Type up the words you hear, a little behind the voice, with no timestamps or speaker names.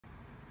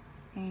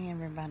Hey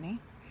everybody,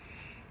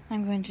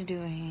 I'm going to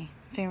do a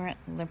favorite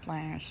lip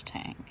liners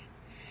tag.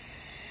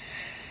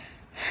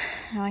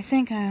 Now I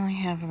think I only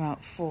have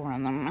about 4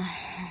 of them.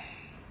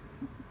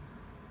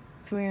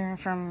 3 are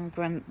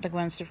from the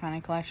Gwen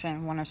Stefani collection,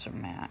 and 1 is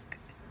from MAC.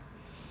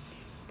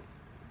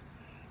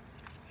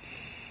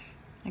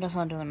 I guess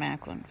I'll do the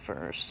MAC one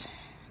first.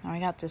 Now I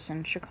got this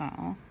in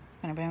Chicago.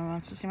 If anybody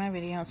wants to see my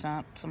video, it's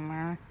up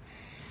somewhere.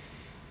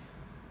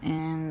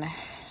 And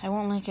I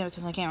won't link it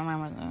because I can't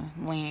remember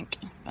the link,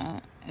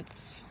 but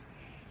it's...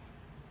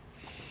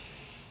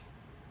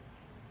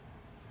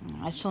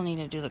 I still need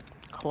to do the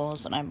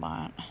clothes that I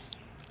bought.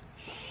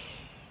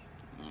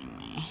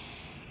 Anyway,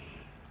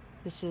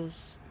 this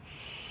is...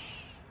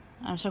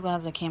 I'm so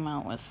glad they came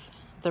out with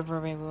the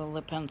Ruru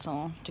lip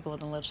pencil to go with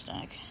the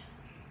lipstick.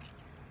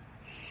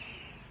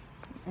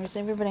 Because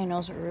everybody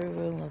knows what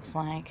Ruru looks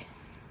like.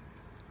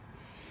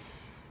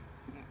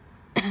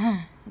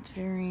 It's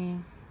very...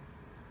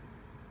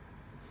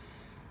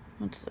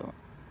 What's the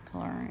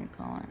color you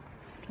call it?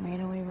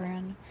 Tomatoey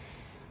red.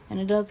 And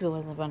it does go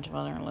with a bunch of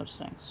other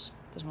lipsticks,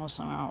 because most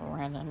of them are all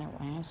red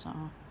anyway, so.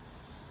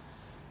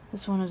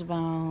 This one is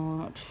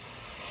about,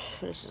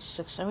 this is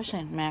 $6. I wish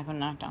MAC would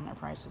knock down their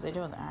prices. They do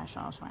with the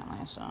eyeshadows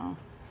finally, so.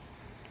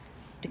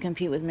 To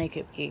compete with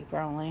Makeup Geek,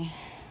 probably.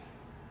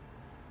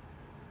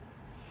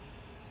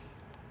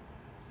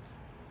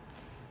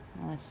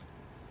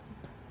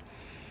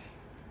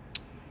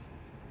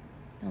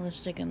 The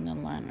lipstick and the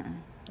liner.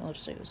 The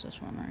lipstick is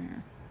this one right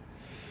here.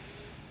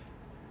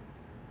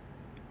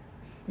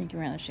 I think you'd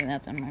rather see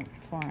that than my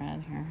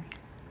forehead here.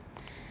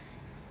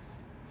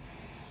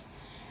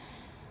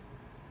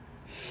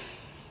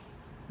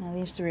 Now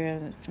these 3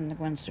 are from the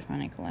Gwen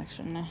Stefani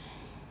collection. I'm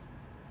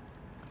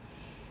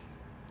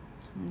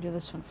gonna do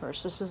this one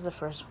first. This is the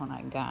first one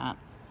I got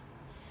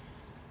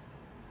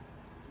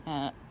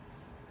at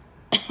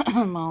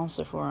Mall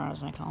Sephora,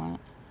 as I call it.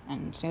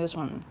 And see, this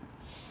one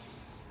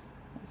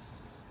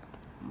is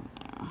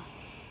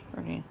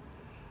pretty.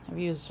 I've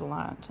used a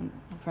lot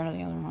compared to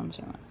the other ones.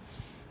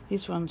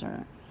 These ones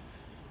are.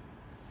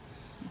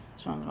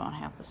 This one's about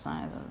half the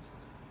size as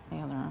the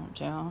other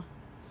 2.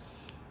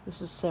 This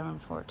is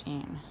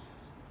 $7.14.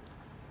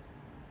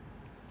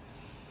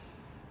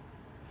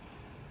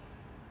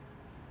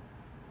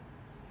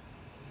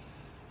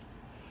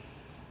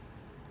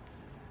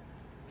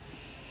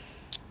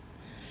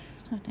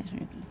 Sometimes we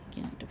can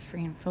get it to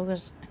free and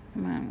focus.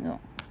 Come on, go.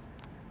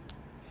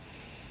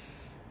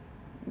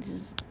 This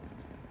is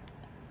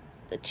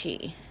the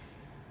T.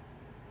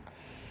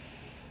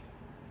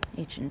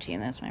 H&T,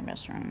 that's my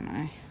best friend and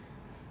I.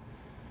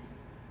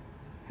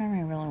 Part of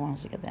me really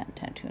wants to get that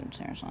tattooed,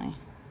 seriously.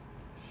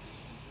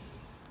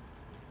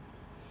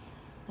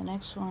 The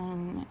next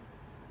one,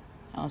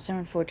 oh,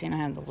 $7.14 I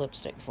had the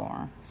lipstick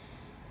for.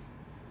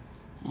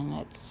 And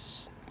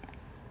it's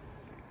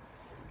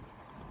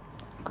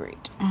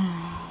great.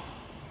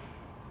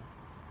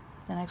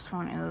 The next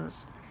one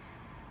is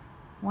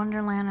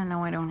Wonderland. I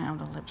know I don't have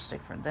the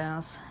lipstick for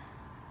this.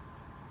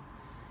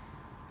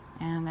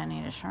 And I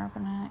need to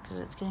sharpen it because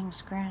it's getting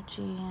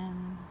scratchy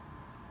and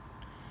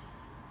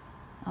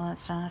all that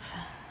stuff.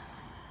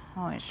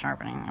 Always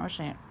sharpening. I wish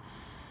I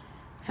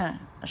had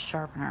a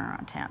sharpener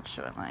attached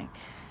to it, like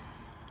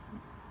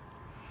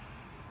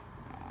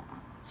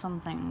some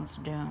things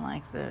do,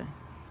 like the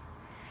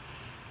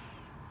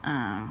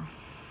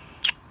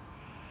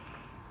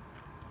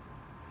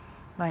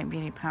White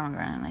Beauty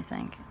Pomegranate, I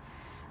think.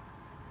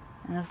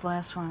 And this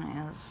last one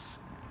is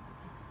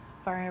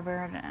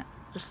Firebird.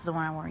 This is the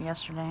one I wore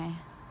yesterday.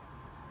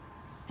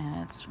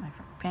 And it's my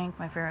pink,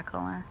 my favorite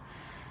color.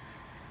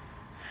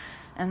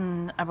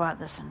 And I bought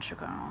this in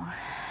Chicago.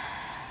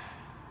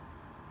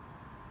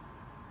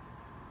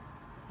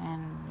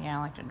 And yeah,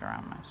 I like to draw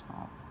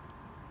myself.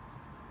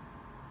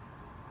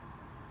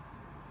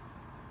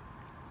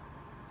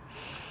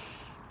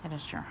 It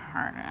is your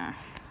heart.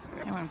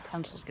 And when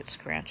pencils get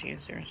scratchy,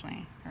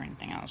 seriously, or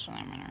anything else for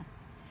that matter.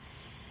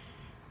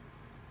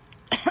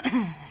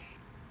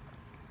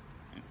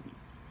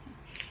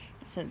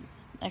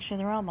 Actually,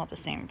 they're all about the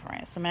same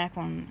price. The MAC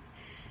one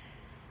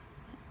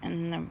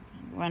and the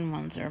Gwen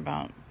ones are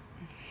about,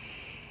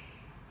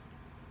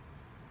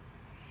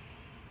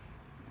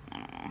 I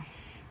don't know.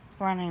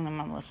 Running them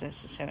on list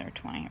is to say they're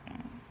 20.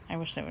 But I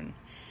wish they would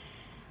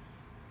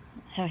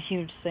have a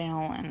huge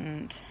sale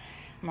and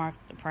mark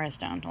the price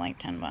down to like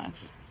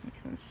 $10,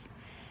 because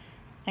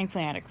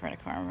thankfully I had a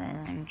credit card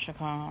in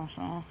Chicago,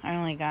 so I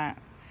only got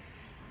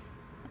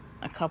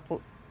a couple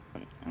of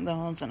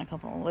those and a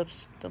couple of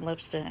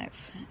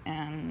lipsticks,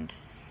 and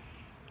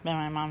then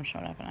my mom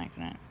showed up and I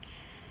couldn't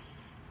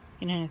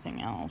get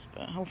anything else.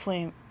 But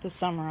hopefully this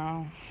summer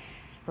I'll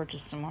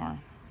purchase some more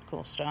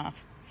cool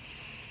stuff.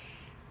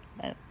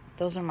 But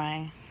those are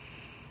my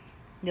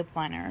lip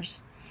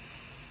liners,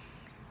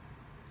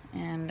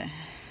 and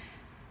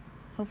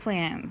hopefully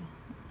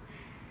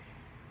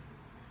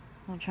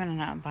I'll try to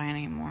not buy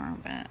any more.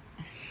 But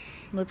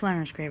lip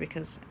liner is great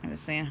because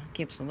obviously it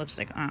keeps the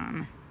lipstick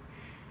on.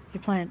 You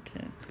apply it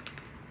to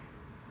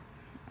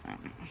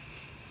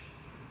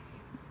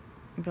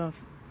both.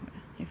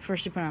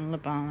 First you put on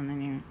lip balm and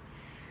then you.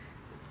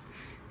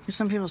 Because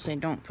some people say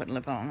don't put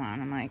lip balm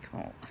on. I'm like,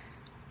 well,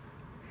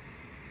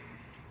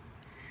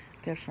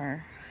 good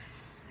for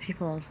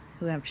people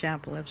who have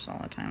chapped lips all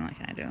the time, like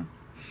I do.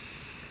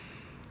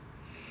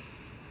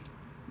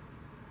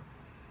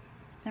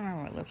 I don't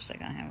remember what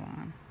lipstick I have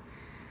on.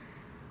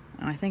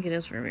 Oh, I think it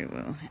is Ruby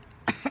Woo.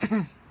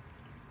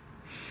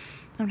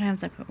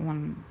 Sometimes I put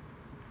one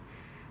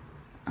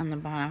on the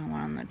bottom and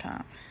one on the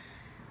top.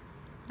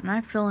 And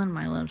I fill in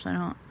my lips. I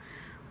don't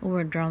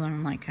overdraw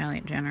them like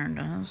Kylie Jenner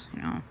does,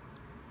 you know.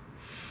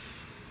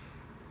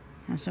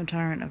 I'm so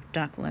tired of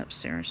duck lips,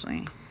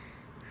 seriously.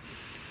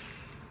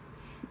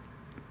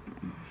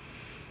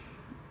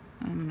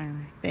 And their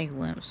big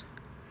lips.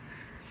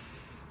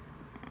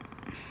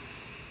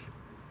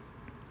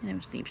 And it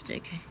was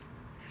lipstick.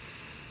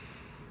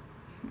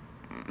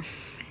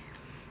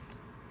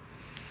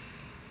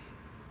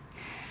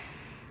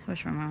 I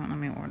wish my mom would let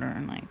me order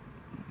like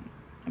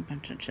a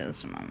bunch of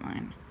Chisholm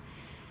online.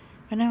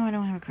 But now I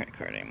don't have a credit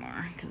card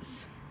anymore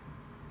because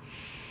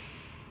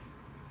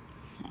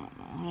I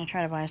don't know. I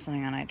tried to buy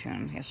something on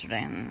iTunes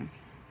yesterday and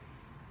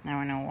now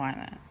I know why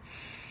that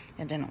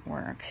it didn't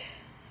work.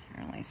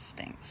 It really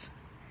stinks.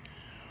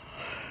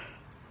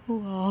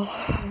 Well,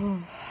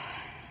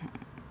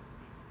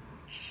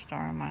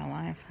 star of my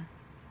life.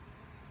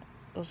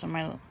 Those are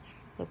my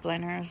lip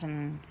liners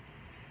and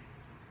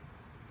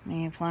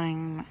me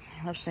applying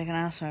lipstick, and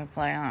I also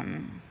apply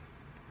on,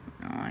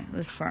 you know, like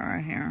this part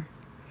right here,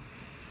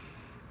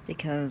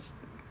 because,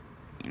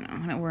 you know,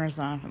 when it wears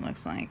off it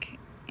looks like,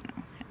 you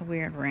know, a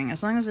weird ring,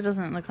 as long as it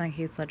doesn't look like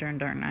Heath Ledger in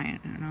Dark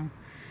Knight, you know.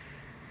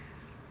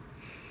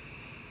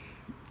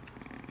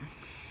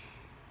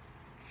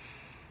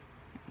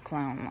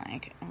 Clown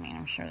like, I mean,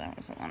 I'm sure that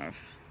was a lot of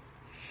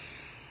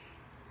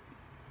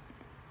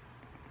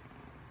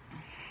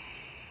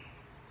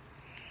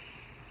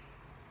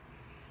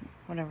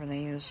whatever they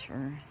used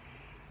for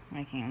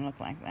making him look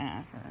like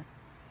that for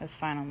his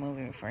final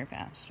movie before he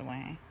passed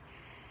away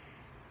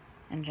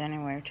in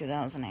January of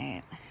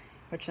 2008,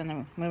 which then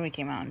the movie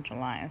came out in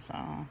July, so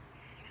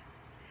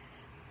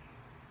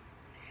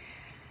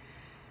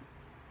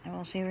I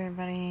will see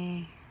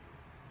everybody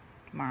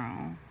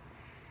tomorrow.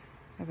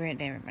 Have a great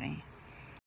day, everybody.